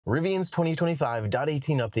Rivian's 2025.18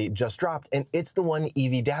 update just dropped, and it's the one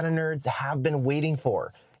EV data nerds have been waiting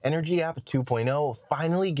for. Energy App 2.0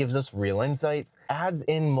 finally gives us real insights, adds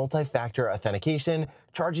in multi-factor authentication,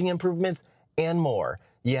 charging improvements, and more.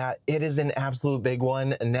 Yeah, it is an absolute big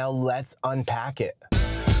one. Now let's unpack it.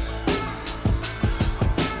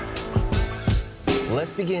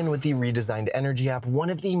 Let's begin with the redesigned Energy App, one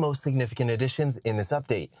of the most significant additions in this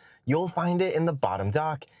update. You'll find it in the bottom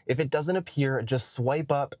dock. If it doesn't appear, just swipe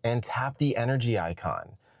up and tap the energy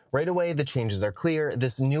icon. Right away, the changes are clear.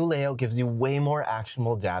 This new layout gives you way more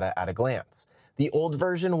actionable data at a glance. The old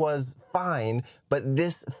version was fine, but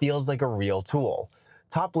this feels like a real tool.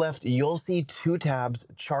 Top left, you'll see two tabs,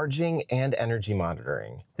 charging and energy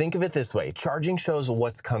monitoring. Think of it this way, charging shows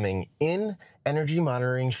what's coming in, energy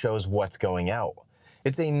monitoring shows what's going out.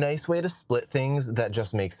 It's a nice way to split things that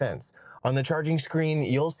just make sense. On the charging screen,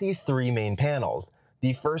 you'll see three main panels.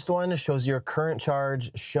 The first one shows your current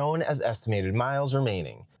charge shown as estimated miles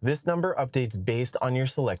remaining. This number updates based on your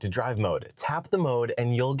selected drive mode. Tap the mode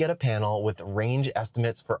and you'll get a panel with range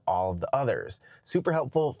estimates for all of the others. Super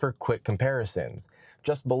helpful for quick comparisons.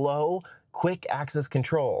 Just below, quick access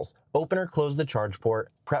controls. Open or close the charge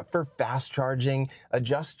port, prep for fast charging,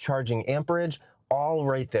 adjust charging amperage, all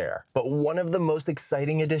right there. But one of the most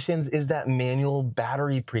exciting additions is that manual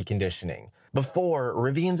battery preconditioning. Before,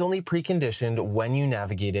 Rivian's only preconditioned when you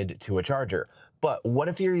navigated to a charger. But what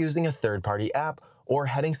if you're using a third-party app or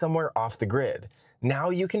heading somewhere off the grid? Now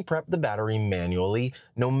you can prep the battery manually,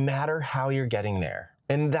 no matter how you're getting there.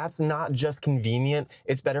 And that's not just convenient,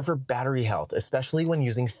 it's better for battery health, especially when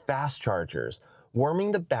using fast chargers.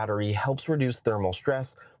 Warming the battery helps reduce thermal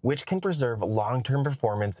stress, which can preserve long-term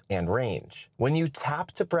performance and range. When you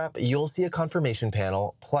tap to prep, you'll see a confirmation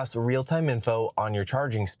panel plus real-time info on your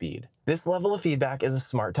charging speed. This level of feedback is a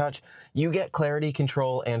smart touch. You get clarity,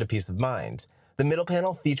 control, and a peace of mind. The middle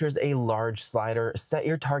panel features a large slider. Set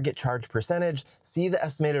your target charge percentage, see the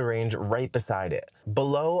estimated range right beside it.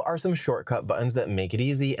 Below are some shortcut buttons that make it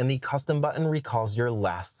easy, and the custom button recalls your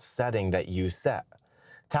last setting that you set.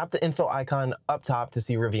 Tap the info icon up top to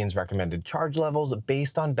see Rivian's recommended charge levels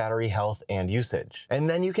based on battery health and usage. And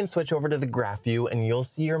then you can switch over to the graph view and you'll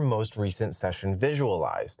see your most recent session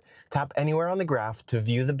visualized. Tap anywhere on the graph to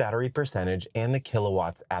view the battery percentage and the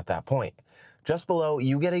kilowatts at that point. Just below,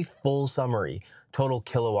 you get a full summary, total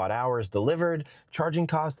kilowatt hours delivered, charging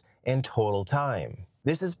cost, and total time.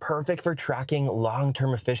 This is perfect for tracking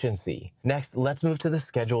long-term efficiency. Next, let's move to the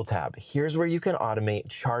schedule tab. Here's where you can automate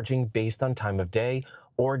charging based on time of day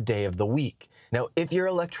or day of the week. Now, if your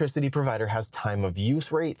electricity provider has time of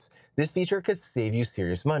use rates, this feature could save you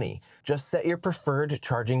serious money. Just set your preferred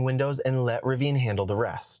charging windows and let Rivian handle the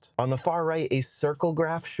rest. On the far right, a circle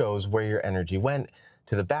graph shows where your energy went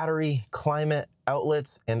to the battery, climate,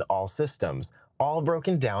 outlets, and all systems, all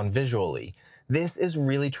broken down visually. This is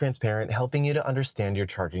really transparent, helping you to understand your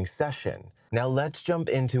charging session. Now let's jump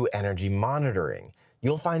into energy monitoring.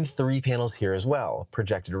 You'll find three panels here as well: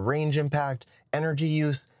 projected range impact, energy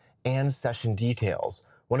use, and session details.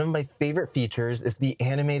 One of my favorite features is the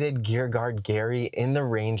animated gear guard Gary in the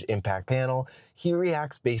range impact panel. He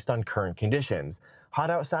reacts based on current conditions. Hot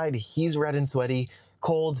outside, he's red and sweaty.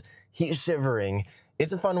 Cold, he's shivering.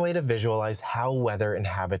 It's a fun way to visualize how weather and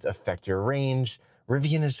habits affect your range.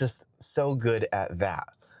 Rivian is just so good at that.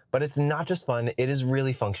 But it's not just fun, it is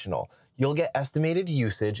really functional. You'll get estimated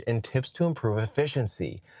usage and tips to improve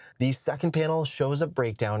efficiency. The second panel shows a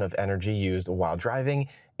breakdown of energy used while driving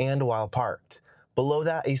and while parked. Below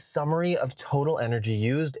that, a summary of total energy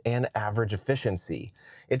used and average efficiency.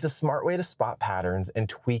 It's a smart way to spot patterns and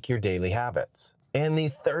tweak your daily habits. And the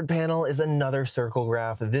third panel is another circle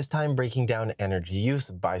graph, this time breaking down energy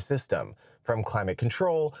use by system. From climate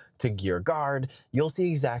control to gear guard, you'll see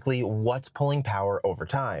exactly what's pulling power over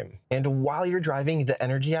time. And while you're driving, the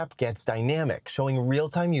Energy app gets dynamic, showing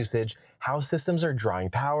real-time usage, how systems are drawing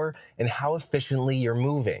power, and how efficiently you're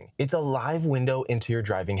moving. It's a live window into your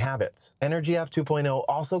driving habits. Energy App 2.0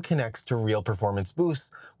 also connects to real performance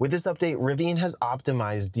boosts. With this update, Rivian has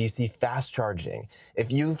optimized DC fast charging.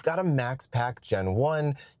 If you've got a Max Pack Gen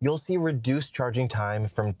 1, you'll see reduced charging time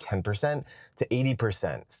from 10% to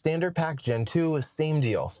 80%. Standard Pack Gen 2, same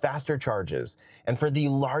deal, faster charges. And for the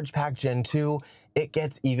Large Pack Gen 2, it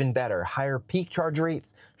gets even better. Higher peak charge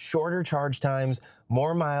rates, shorter charge times,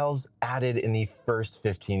 more miles added in the first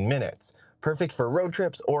 15 minutes. Perfect for road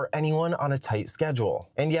trips or anyone on a tight schedule.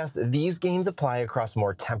 And yes, these gains apply across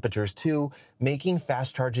more temperatures too, making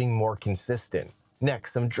fast charging more consistent.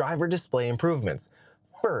 Next, some driver display improvements.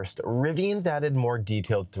 First, Rivian's added more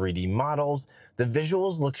detailed 3D models. The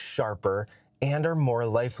visuals look sharper and are more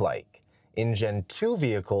lifelike. In Gen 2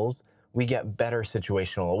 vehicles, we get better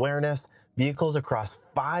situational awareness, vehicles across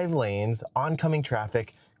 5 lanes, oncoming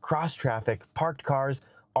traffic, cross traffic, parked cars,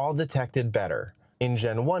 all detected better. In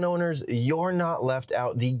Gen 1 owners, you're not left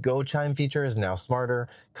out. The Go Chime feature is now smarter,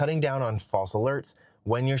 cutting down on false alerts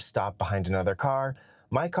when you're stopped behind another car.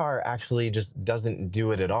 My car actually just doesn't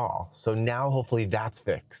do it at all, so now hopefully that's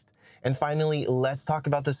fixed. And finally, let's talk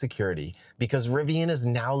about the security, because Rivian is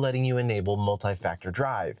now letting you enable multi-factor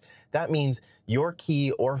drive. That means your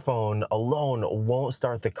key or phone alone won't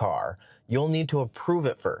start the car. You'll need to approve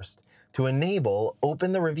it first. To enable,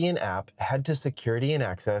 open the Rivian app, head to Security and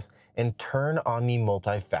Access, and turn on the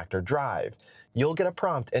multi-factor drive. You'll get a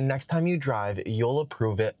prompt, and next time you drive, you'll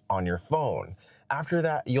approve it on your phone. After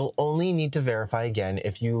that, you'll only need to verify again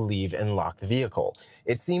if you leave and lock the vehicle.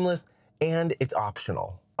 It's seamless and it's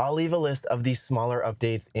optional. I'll leave a list of these smaller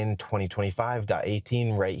updates in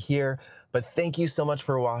 2025.18 right here, but thank you so much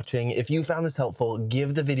for watching. If you found this helpful,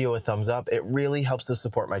 give the video a thumbs up. It really helps to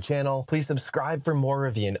support my channel. Please subscribe for more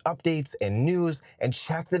Rivian updates and news, and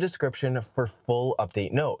check the description for full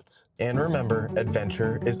update notes. And remember,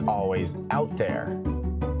 adventure is always out there.